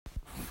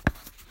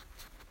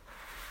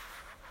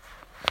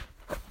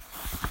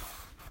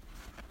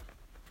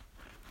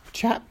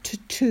Chapter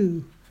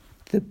 2.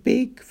 The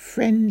Big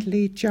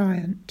Friendly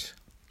Giant.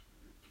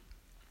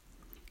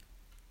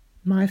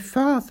 My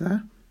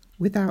father,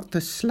 without the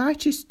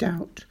slightest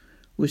doubt,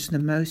 was the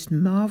most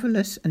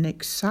marvellous and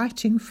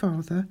exciting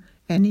father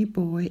any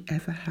boy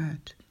ever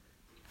had.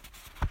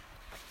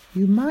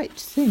 You might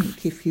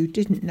think, if you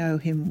didn't know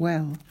him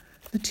well,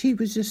 that he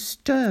was a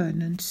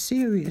stern and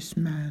serious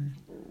man.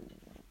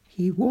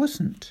 He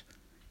wasn't.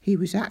 He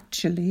was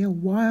actually a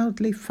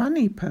wildly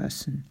funny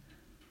person.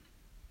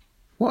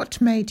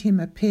 What made him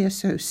appear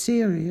so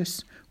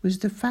serious was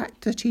the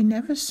fact that he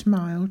never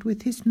smiled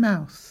with his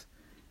mouth.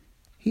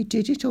 He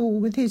did it all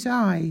with his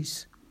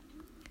eyes.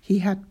 He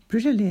had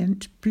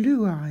brilliant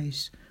blue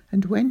eyes,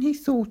 and when he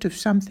thought of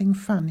something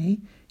funny,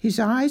 his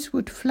eyes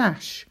would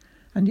flash,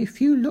 and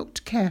if you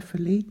looked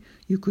carefully,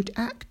 you could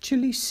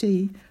actually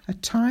see a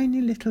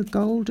tiny little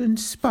golden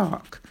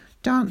spark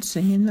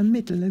dancing in the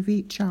middle of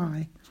each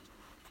eye.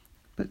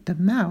 But the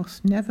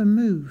mouth never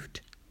moved.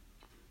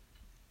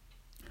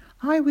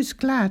 I was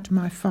glad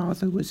my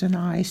father was an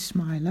eye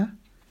smiler.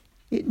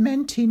 It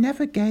meant he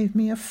never gave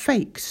me a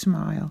fake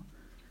smile,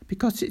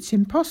 because it's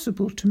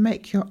impossible to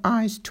make your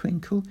eyes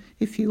twinkle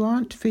if you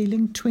aren't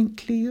feeling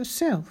twinkly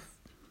yourself.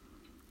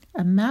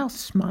 A mouth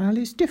smile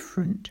is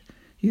different.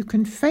 You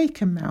can fake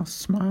a mouth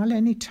smile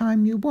any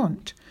time you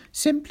want,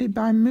 simply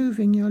by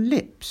moving your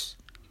lips.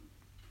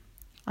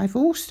 I've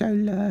also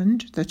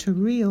learned that a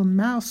real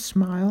mouth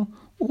smile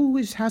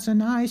always has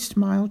an eye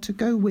smile to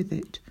go with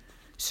it.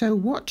 So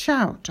watch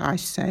out, I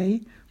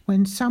say,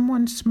 when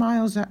someone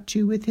smiles at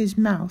you with his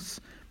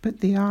mouth, but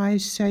the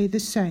eyes say the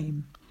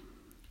same.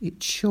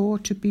 It's sure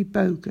to be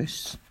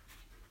bogus.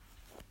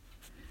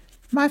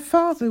 My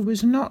father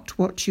was not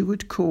what you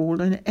would call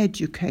an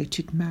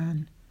educated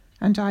man,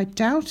 and I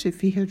doubt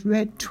if he had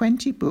read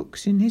 20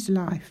 books in his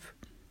life.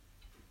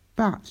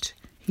 But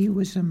he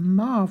was a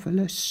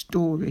marvellous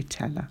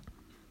storyteller.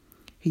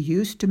 He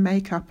used to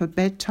make up a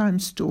bedtime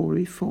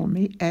story for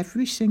me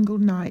every single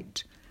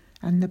night,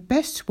 and the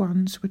best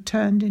ones were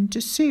turned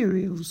into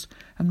serials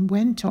and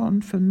went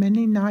on for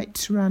many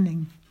nights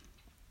running.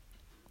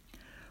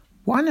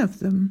 One of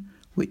them,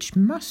 which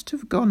must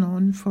have gone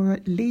on for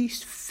at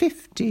least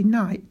 50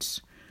 nights,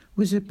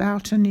 was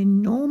about an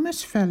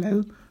enormous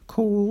fellow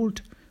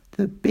called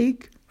the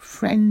Big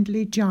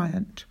Friendly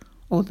Giant,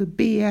 or the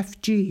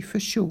BFG for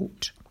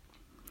short.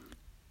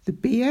 The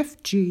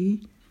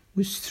BFG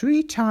was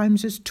 3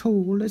 times as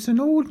tall as an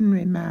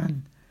ordinary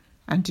man,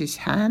 and his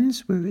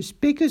hands were as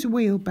big as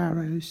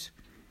wheelbarrows.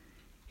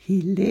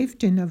 He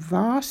lived in a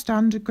vast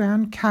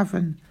underground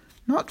cavern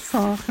not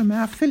far from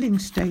our filling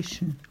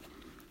station,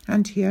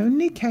 and he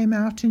only came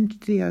out into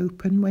the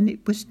open when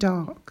it was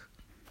dark.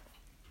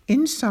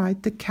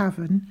 Inside the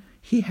cavern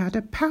he had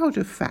a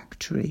powder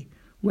factory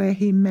where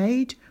he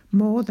made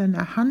more than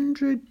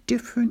 100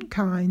 different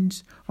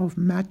kinds of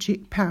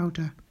magic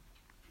powder.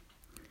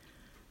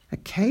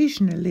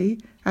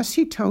 Occasionally, as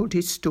he told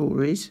his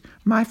stories,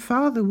 my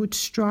father would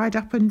stride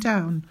up and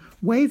down,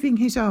 waving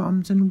his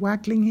arms and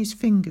waggling his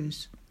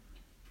fingers.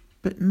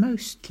 But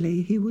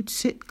mostly he would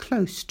sit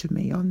close to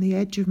me on the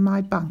edge of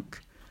my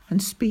bunk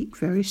and speak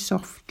very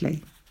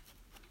softly.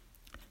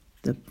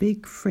 The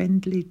Big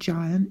Friendly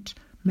Giant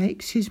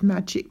makes his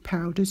magic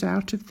powders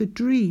out of the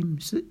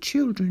dreams that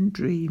children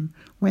dream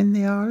when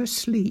they are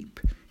asleep,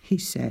 he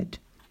said.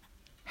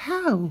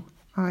 How?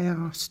 I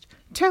asked.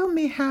 Tell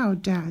me how,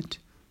 Dad.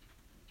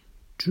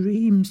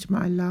 Dreams,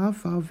 my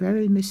love, are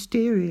very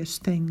mysterious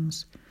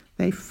things.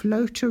 They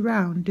float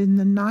around in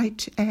the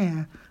night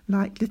air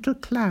like little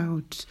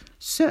clouds,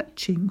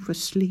 searching for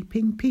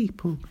sleeping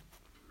people.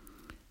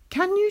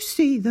 Can you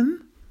see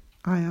them?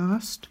 I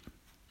asked.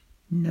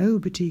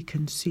 Nobody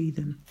can see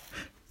them.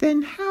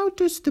 Then how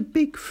does the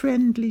Big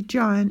Friendly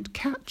Giant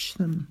catch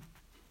them?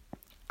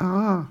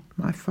 Ah,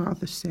 my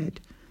father said,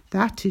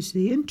 that is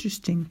the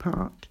interesting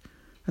part.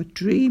 A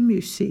dream,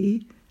 you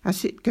see,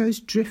 as it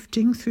goes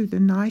drifting through the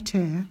night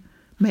air,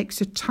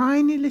 makes a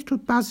tiny little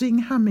buzzing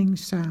humming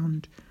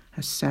sound,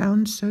 a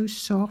sound so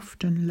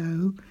soft and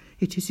low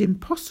it is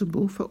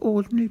impossible for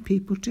ordinary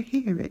people to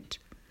hear it.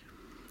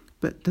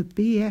 But the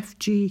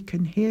BFG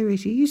can hear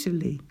it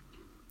easily.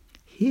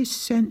 His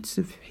sense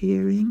of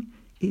hearing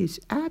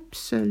is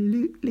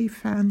absolutely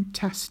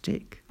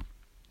fantastic.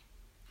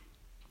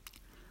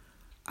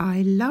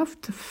 I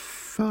loved the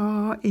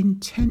far,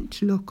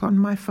 intent look on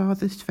my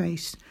father's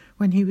face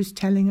when he was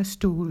telling a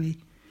story.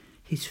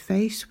 His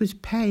face was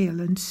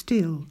pale and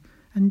still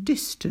and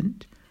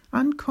distant,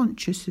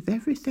 unconscious of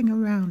everything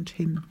around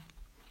him.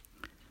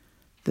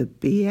 The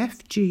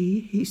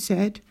BFG, he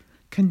said,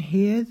 can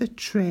hear the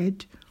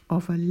tread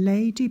of a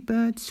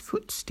ladybird's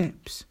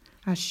footsteps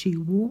as she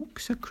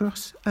walks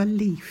across a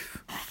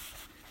leaf.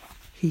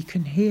 He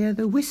can hear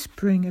the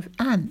whispering of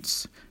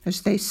ants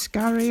as they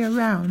scurry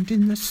around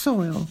in the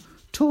soil,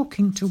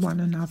 talking to one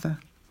another.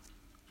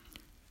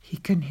 He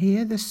can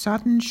hear the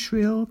sudden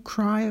shrill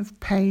cry of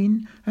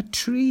pain a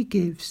tree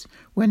gives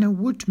when a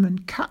woodman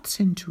cuts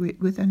into it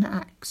with an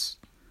axe.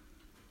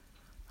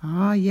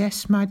 Ah,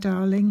 yes, my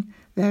darling,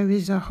 there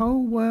is a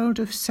whole world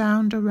of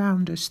sound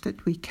around us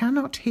that we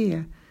cannot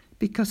hear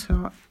because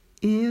our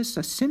ears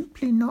are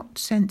simply not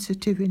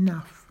sensitive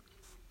enough.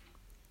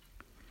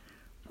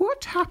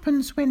 What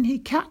happens when he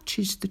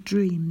catches the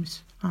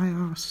dreams? I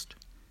asked.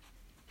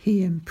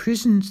 He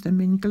imprisons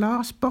them in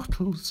glass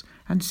bottles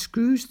and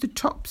screws the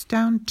tops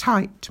down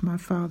tight, my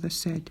father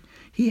said.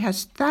 He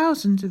has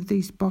thousands of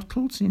these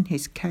bottles in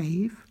his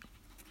cave.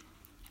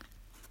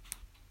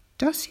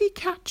 Does he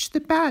catch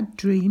the bad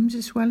dreams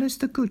as well as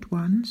the good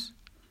ones?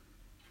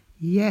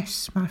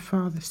 Yes, my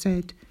father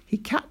said. He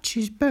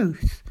catches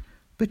both,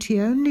 but he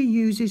only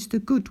uses the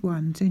good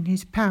ones in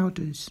his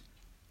powders.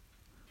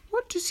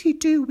 What does he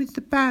do with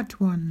the bad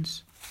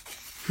ones?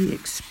 He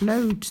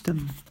explodes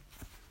them.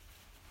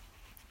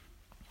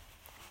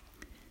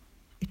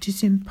 It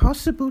is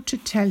impossible to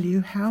tell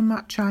you how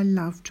much I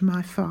loved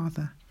my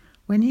father.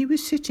 When he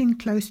was sitting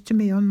close to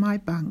me on my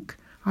bunk,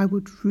 I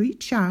would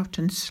reach out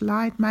and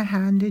slide my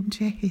hand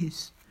into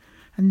his,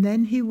 and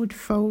then he would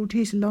fold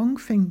his long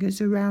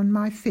fingers around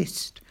my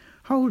fist,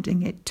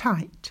 holding it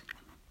tight.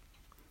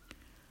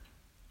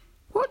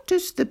 What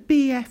does the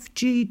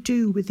BFG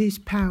do with his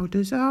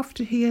powders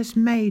after he has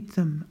made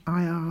them?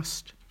 I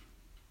asked.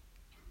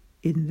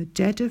 In the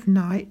dead of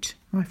night,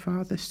 my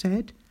father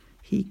said,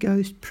 he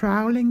goes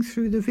prowling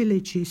through the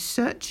villages,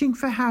 searching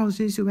for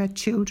houses where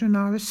children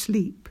are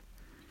asleep.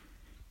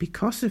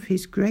 Because of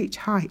his great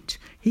height,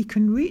 he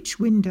can reach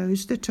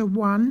windows that are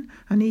 1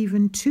 and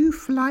even 2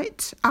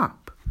 flights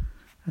up.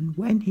 And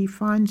when he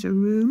finds a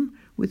room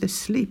with a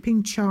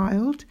sleeping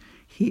child,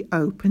 he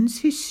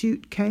opens his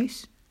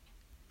suitcase.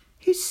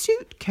 His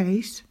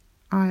suitcase?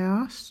 I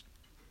asked.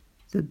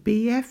 The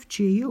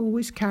BFG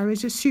always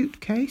carries a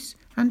suitcase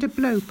and a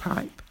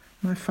blowpipe,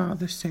 my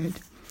father said.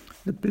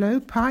 The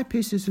blowpipe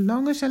is as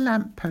long as a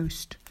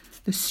lamppost.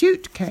 The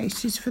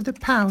suitcase is for the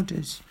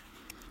powders.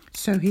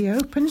 So he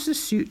opens the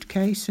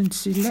suitcase and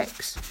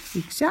selects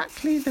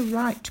exactly the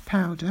right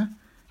powder,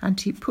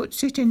 and he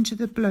puts it into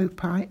the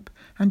blowpipe,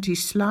 and he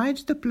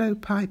slides the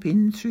blowpipe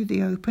in through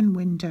the open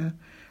window,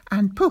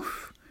 and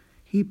poof,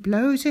 he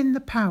blows in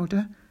the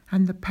powder,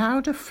 and the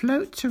powder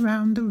floats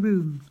around the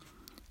room,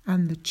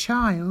 and the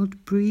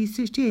child breathes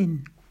it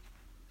in.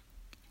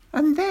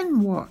 And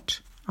then what?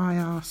 I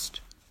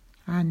asked.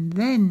 And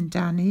then,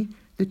 Danny,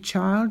 the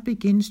child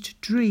begins to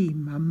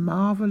dream a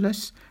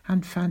marvellous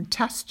and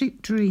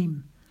fantastic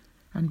dream.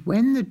 And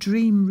when the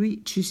dream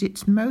reaches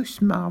its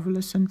most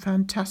marvellous and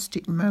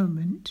fantastic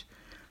moment,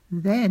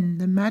 then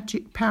the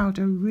magic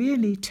powder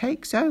really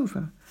takes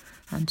over,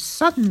 and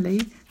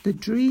suddenly the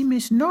dream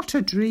is not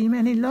a dream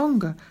any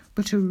longer,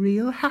 but a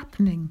real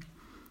happening.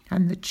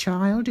 And the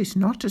child is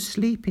not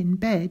asleep in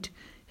bed,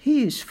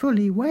 he is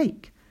fully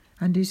awake,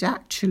 and is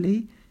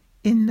actually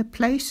in the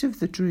place of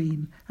the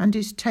dream, and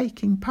is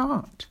taking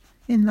part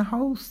in the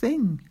whole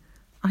thing.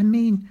 I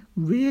mean,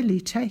 really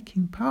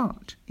taking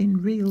part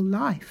in real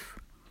life.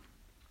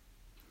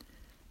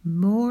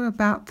 More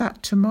about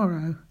that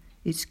tomorrow.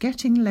 It's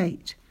getting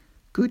late.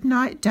 Good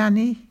night,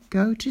 Danny.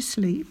 Go to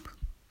sleep.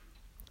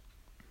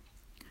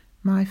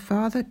 My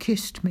father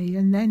kissed me,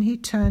 and then he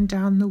turned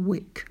down the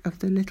wick of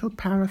the little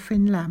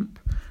paraffin lamp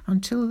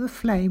until the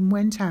flame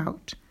went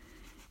out.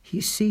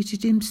 He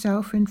seated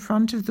himself in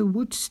front of the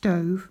wood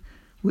stove,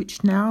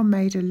 which now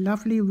made a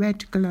lovely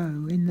red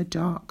glow in the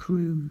dark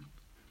room.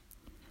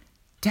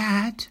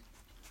 Dad,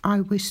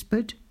 I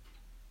whispered,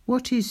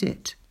 what is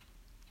it?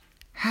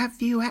 Have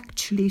you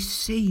actually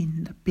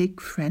seen the big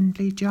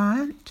friendly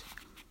giant?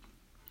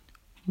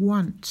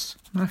 Once,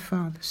 my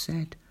father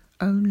said,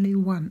 only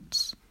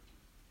once.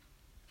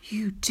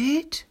 You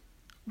did?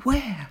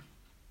 Where?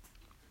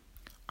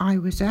 I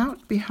was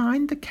out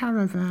behind the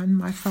caravan,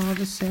 my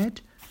father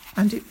said,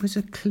 and it was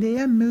a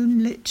clear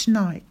moonlit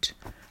night,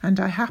 and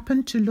I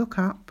happened to look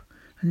up,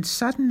 and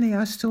suddenly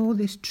I saw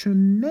this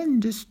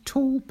tremendous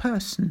tall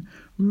person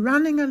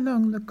running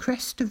along the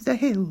crest of the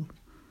hill.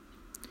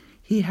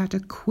 He had a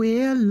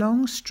queer,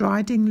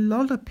 long-striding,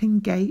 lolloping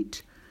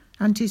gait,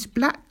 and his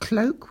black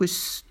cloak was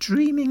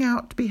streaming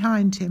out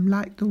behind him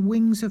like the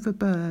wings of a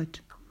bird.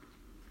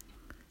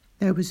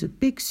 There was a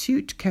big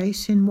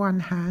suitcase in one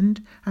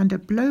hand and a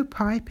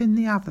blowpipe in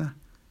the other,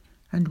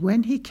 and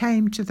when he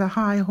came to the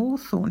high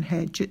hawthorn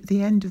hedge at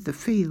the end of the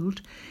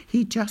field,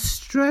 he just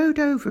strode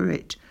over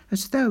it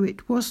as though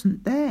it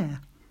wasn't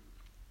there.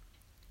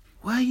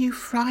 Were you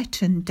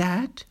frightened,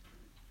 Dad?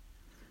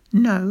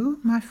 No,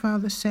 my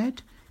father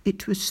said.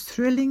 It was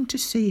thrilling to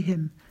see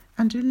him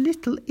and a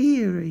little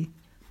eerie,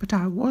 but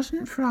I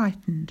wasn't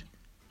frightened.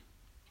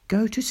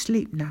 Go to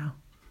sleep now.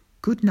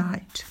 Good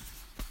night.